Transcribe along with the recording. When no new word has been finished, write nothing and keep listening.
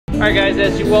Alright guys,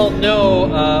 as you all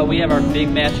know, we have our big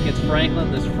match against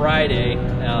Franklin this Friday.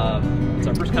 It's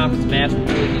our first conference match. We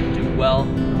really need to do well.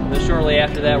 Then shortly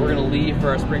after that, we're going to leave for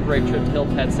our spring break trip to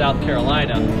Hilton, South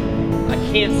Carolina. I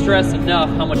can't stress enough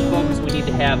how much focus we need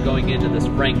to have going into this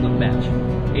Franklin match.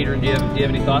 Adrian, do you have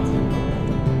any thoughts?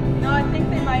 No, I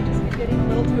think they might just be getting a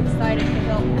little too excited to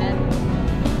help men.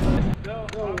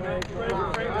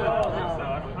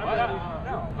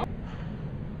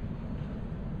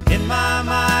 In my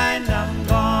mind, I'm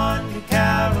gone to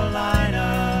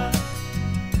Carolina.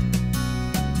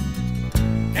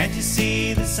 Can't you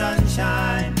see the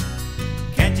sunshine?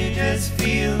 Can't you just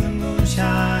feel the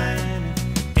moonshine?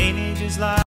 Ain't it just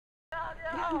like